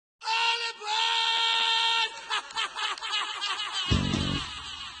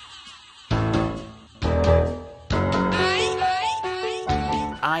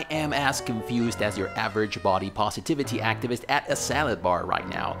I am as confused as your average body positivity activist at a salad bar right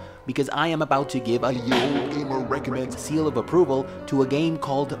now, because I am about to give a Yo Gamer Recommends seal of approval to a game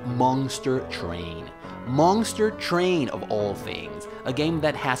called Monster Train. Monster Train of all things, a game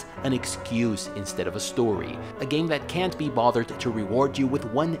that has an excuse instead of a story, a game that can't be bothered to reward you with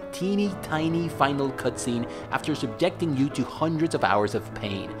one teeny tiny final cutscene after subjecting you to hundreds of hours of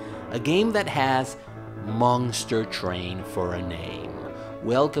pain, a game that has Monster Train for a name.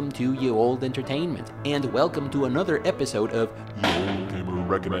 Welcome to Ye Old Entertainment, and welcome to another episode of Yo Gamer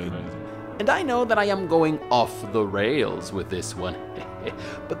Recommends. And I know that I am going off the rails with this one,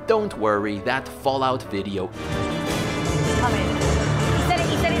 but don't worry, that Fallout video It's coming.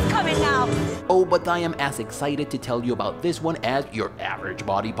 He said it's coming now. Oh, but I am as excited to tell you about this one as your average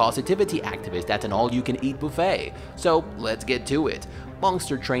body positivity activist at an all-you-can-eat buffet. So let's get to it.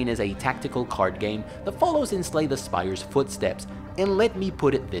 Monster Train is a tactical card game that follows in Slay the Spire's footsteps. And let me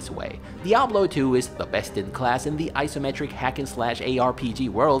put it this way, Diablo II is the best in class in the isometric hack-and-slash ARPG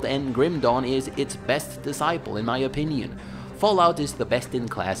world, and Grim Dawn is its best disciple in my opinion. Fallout is the best in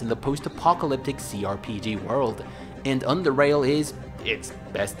class in the post-apocalyptic CRPG world, and Underrail is its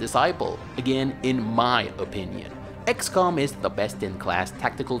best disciple, again in my opinion. Xcom is the best in class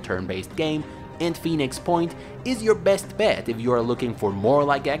tactical turn-based game, and Phoenix Point is your best bet if you are looking for more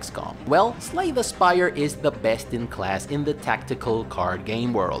like Xcom. Well, Slay the Spire is the best in class in the tactical card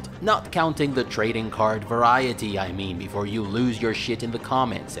game world, not counting the trading card variety I mean, before you lose your shit in the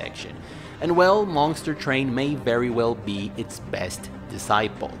comment section. And well, Monster Train may very well be its best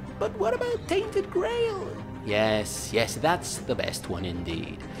disciple. But what about Tainted Grail? Yes, that's the best one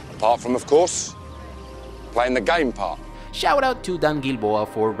indeed. Apart from, of course, playing the game part. Shout out to Dan Gilboa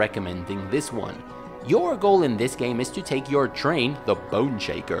for recommending this one. Your goal in this game is to take your train, the Bone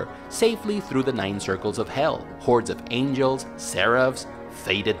Shaker, safely through the 9 circles of hell. Hordes of angels, seraphs,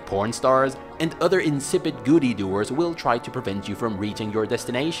 faded porn stars, and other insipid goody doers will try to prevent you from reaching your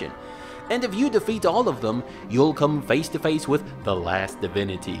destination. And if you defeat all of them, you'll come face to face with The Last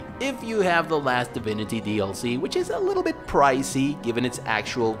Divinity. If you have The Last Divinity DLC, which is a little bit pricey given its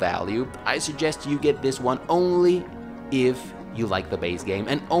actual value, I suggest you get this one only if you like the base game,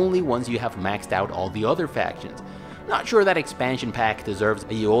 and only once you have maxed out all the other factions. Not sure that expansion pack deserves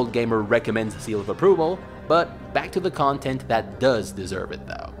a Old Gamer Recommends seal of approval, but back to the content that does deserve it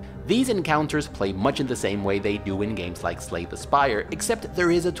though. These encounters play much in the same way they do in games like Slay the Spire, except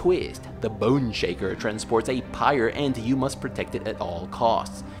there is a twist. The Bone Shaker transports a pyre and you must protect it at all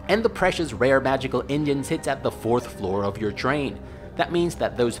costs. And the precious rare magical engine sits at the 4th floor of your train. That means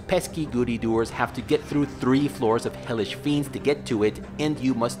that those pesky goody doers have to get through 3 floors of hellish fiends to get to it, and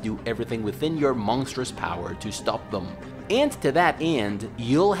you must do everything within your monstrous power to stop them. And to that end,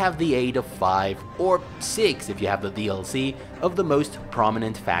 you'll have the aid of 5, or 6 if you have the DLC, of the most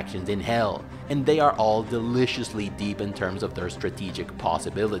prominent factions in hell, and they are all deliciously deep in terms of their strategic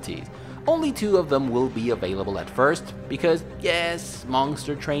possibilities. Only 2 of them will be available at first, because yes,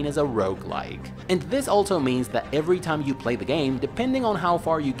 Monster Train is a roguelike. And this also means that every time you play the game, depending on how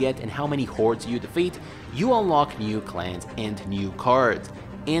far you get and how many hordes you defeat, you unlock new clans and new cards.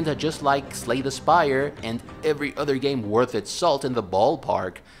 And just like Slay the Spire and every other game worth its salt in the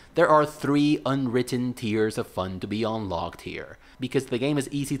ballpark, there are 3 unwritten tiers of fun to be unlocked here. Because the game is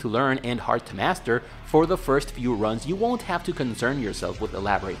easy to learn and hard to master, for the first few runs you won't have to concern yourself with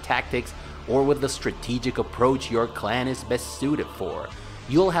elaborate tactics or with the strategic approach your clan is best suited for.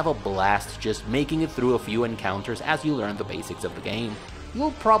 You'll have a blast just making it through a few encounters as you learn the basics of the game.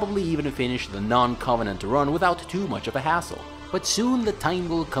 You'll probably even finish the non-Covenant run without too much of a hassle. But soon the time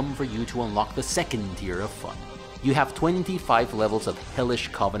will come for you to unlock the 2nd tier of fun. You have 25 levels of Hellish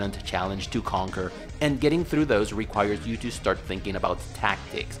Covenant challenge to conquer, and getting through those requires you to start thinking about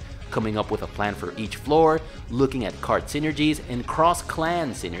tactics, coming up with a plan for each floor, looking at card synergies and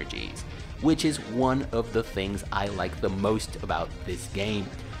cross-clan synergies, which is one of the things I like the most about this game.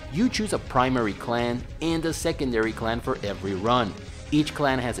 You choose a primary clan and a secondary clan for every run. Each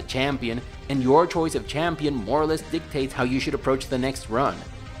clan has a champion, and your choice of champion more or less dictates how you should approach the next run.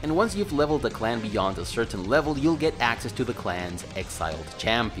 And once you've leveled the clan beyond a certain level, you'll get access to the clan's exiled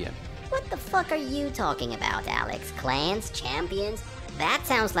champion. What the fuck are you talking about, Alex? Clans? Champions? That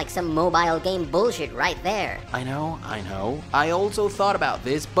sounds like some mobile game bullshit right there. I know. I also thought about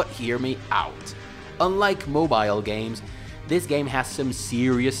this, but hear me out. Unlike mobile games, this game has some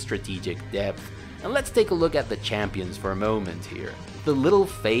serious strategic depth. And let's take a look at the champions for a moment here. The Little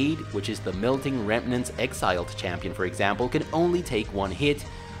Fade, which is the Melting Remnant's exiled champion for example, can only take 1 hit,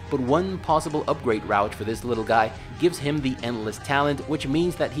 but one possible upgrade route for this little guy gives him the Endless Talent, which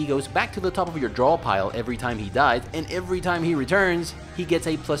means that he goes back to the top of your draw pile every time he dies, and every time he returns, he gets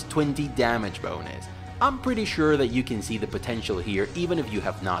a plus 20 damage bonus. I'm pretty sure that you can see the potential here even if you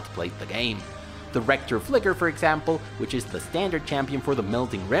have not played the game. The Rector Flicker, for example, which is the standard champion for the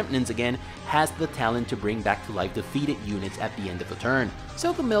Melting Remnants again, has the talent to bring back to life defeated units at the end of the turn.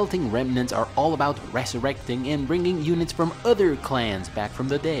 So the Melting Remnants are all about resurrecting and bringing units from other clans back from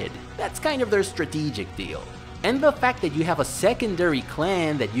the dead. That's kind of their strategic deal. And the fact that you have a secondary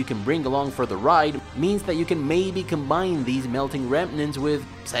clan that you can bring along for the ride means that you can maybe combine these Melting Remnants with,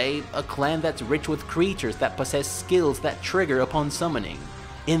 say, a clan that's rich with creatures that possess skills that trigger upon summoning.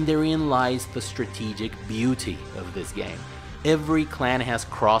 And therein lies the strategic beauty of this game. Every clan has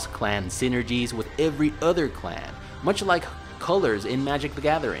cross-clan synergies with every other clan, much like colors in Magic the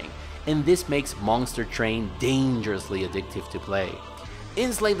Gathering, and this makes Monster Train dangerously addictive to play.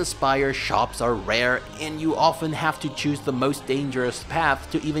 In Slay the Spire, shops are rare, and you often have to choose the most dangerous path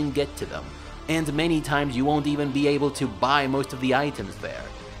to even get to them, and many times you won't even be able to buy most of the items there.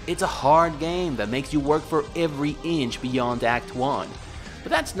 It's a hard game that makes you work for every inch beyond Act 1. But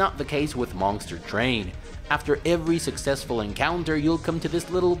that's not the case with Monster Train. After every successful encounter, you'll come to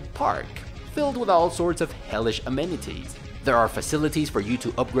this little park, filled with all sorts of hellish amenities. There are facilities for you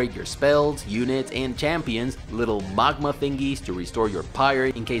to upgrade your spells, units, and champions, little magma thingies to restore your pyre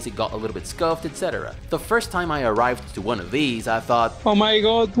in case it got a little bit scuffed, etc. The first time I arrived to one of these, I thought, oh my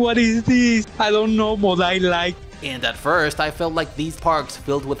god, what is this? I don't know what I like. And at first, I felt like these parks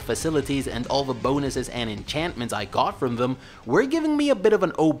filled with facilities and all the bonuses and enchantments I got from them were giving me a bit of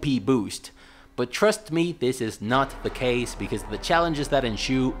an OP boost. But trust me, this is not the case because the challenges that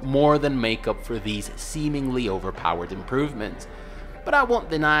ensue more than make up for these seemingly overpowered improvements. But I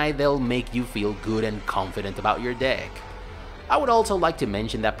won't deny they'll make you feel good and confident about your deck. I would also like to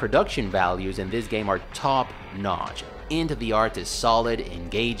mention that production values in this game are top notch, and the art is solid,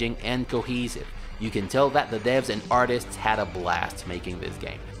 engaging, and cohesive. You can tell that the devs and artists had a blast making this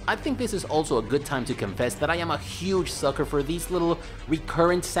game. I think this is also a good time to confess that I am a huge sucker for these little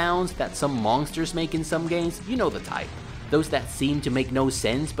recurrent sounds that some monsters make in some games, you know the type. Those that seem to make no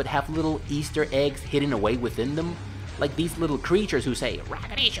sense but have little Easter eggs hidden away within them. Like these little creatures who say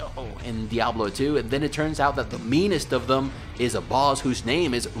Rakanisho in Diablo II, and then it turns out that the meanest of them is a boss whose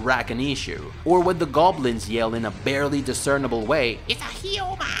name is Rakanishu. Or when the goblins yell in a barely discernible way, "It's a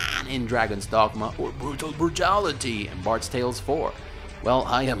human!" in Dragon's Dogma, or Brutal Brutality in Bard's Tales 4. Well,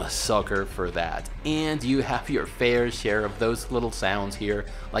 I am a sucker for that, and you have your fair share of those little sounds here,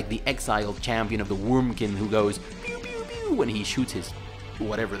 like the exiled champion of the Wurmkin who goes pew pew pew when he shoots his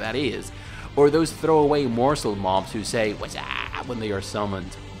whatever that is. Or those throwaway morsel mobs who say, "What's up?" when they are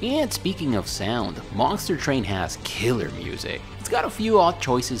summoned. And speaking of sound, Monster Train has killer music. It's got a few odd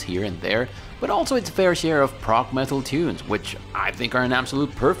choices here and there, but also its fair share of prog metal tunes, which I think are an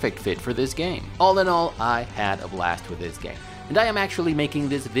absolute perfect fit for this game. All in all, I had a blast with this game. And I am actually making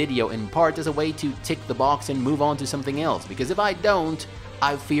this video in part as a way to tick the box and move on to something else, because if I don't,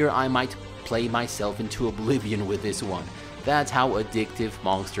 I fear I might play myself into oblivion with this one. That's how addictive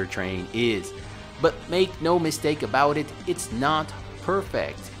Monster Train is. But make no mistake about it, it's not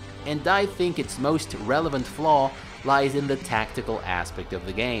perfect. And I think its most relevant flaw lies in the tactical aspect of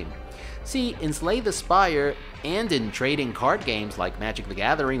the game. See, in Slay the Spire, and in trading card games like Magic the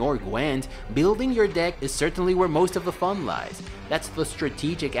Gathering or Gwent, building your deck is certainly where most of the fun lies. That's the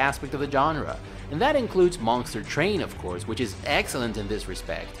strategic aspect of the genre. And that includes Monster Train, of course, which is excellent in this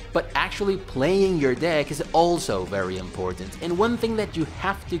respect. But actually playing your deck is also very important. And one thing that you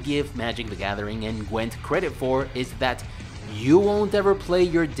have to give Magic the Gathering and Gwent credit for is that you won't ever play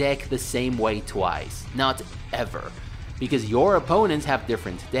your deck the same way twice. Not ever. Because your opponents have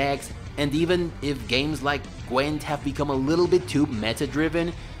different decks, and even if games like Gwent have become a little bit too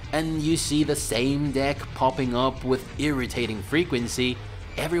meta-driven, and you see the same deck popping up with irritating frequency,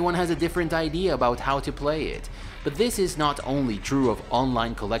 everyone has a different idea about how to play it. But this is not only true of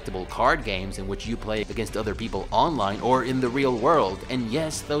online collectible card games in which you play against other people online or in the real world, and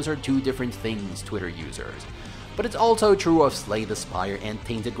yes, those are two different things, Twitter users. But it's also true of Slay the Spire and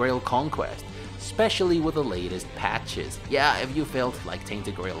Tainted Grail Conquest, especially with the latest patches. Yeah, if you felt like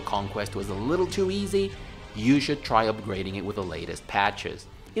Tainted Grail Conquest was a little too easy, you should try upgrading it with the latest patches.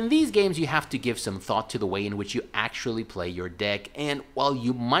 In these games, you have to give some thought to the way in which you actually play your deck, and while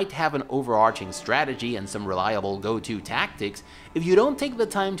you might have an overarching strategy and some reliable go-to tactics, if you don't take the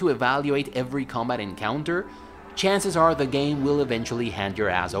time to evaluate every combat encounter, chances are the game will eventually hand your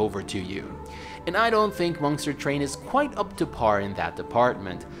ass over to you. And I don't think Monster Train is quite up to par in that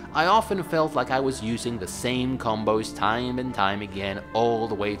department. I often felt like I was using the same combos time and time again all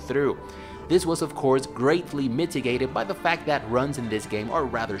the way through. This was of course greatly mitigated by the fact that runs in this game are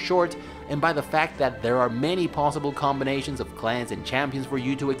rather short, and by the fact that there are many possible combinations of clans and champions for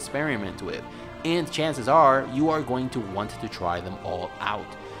you to experiment with, and chances are you are going to want to try them all out.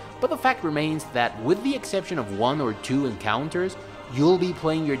 But the fact remains that with the exception of 1 or 2 encounters, you'll be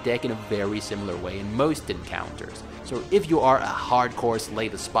playing your deck in a very similar way in most encounters. So if you are a hardcore Slay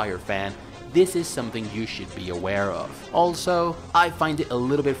the Spire fan, this is something you should be aware of. Also, I find it a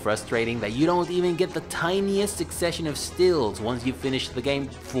little bit frustrating that you don't even get the tiniest succession of stills once you finish the game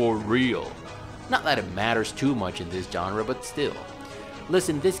for real. Not that it matters too much in this genre, but still.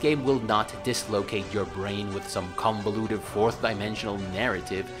 Listen, this game will not dislocate your brain with some convoluted 4th dimensional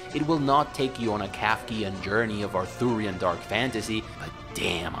narrative. It will not take you on a Kafkian journey of Arthurian dark fantasy, but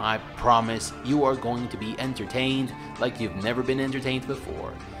damn, I promise you are going to be entertained like you've never been entertained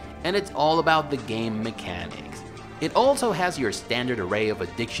before. And it's all about the game mechanics. It also has your standard array of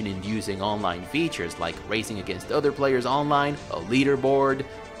addiction-inducing online features like racing against other players online, a leaderboard,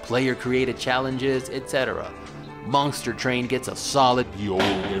 player-created challenges, etc. Monster Train gets a solid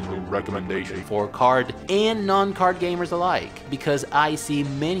recommendation for card and non-card gamers alike, because I see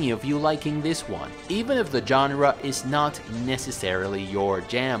many of you liking this one, even if the genre is not necessarily your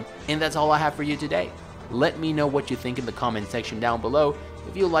jam. And that's all I have for you today. Let me know what you think in the comment section down below.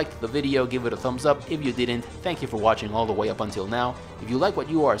 If you liked the video, give it a thumbs up. If you didn't, thank you for watching all the way up until now. If you like what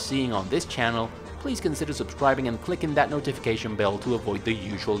you are seeing on this channel, please consider subscribing and clicking that notification bell to avoid the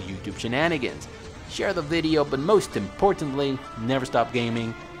usual YouTube shenanigans. Share the video, but most importantly, never stop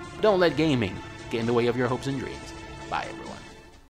gaming. Don't let gaming get in the way of your hopes and dreams. Bye everyone.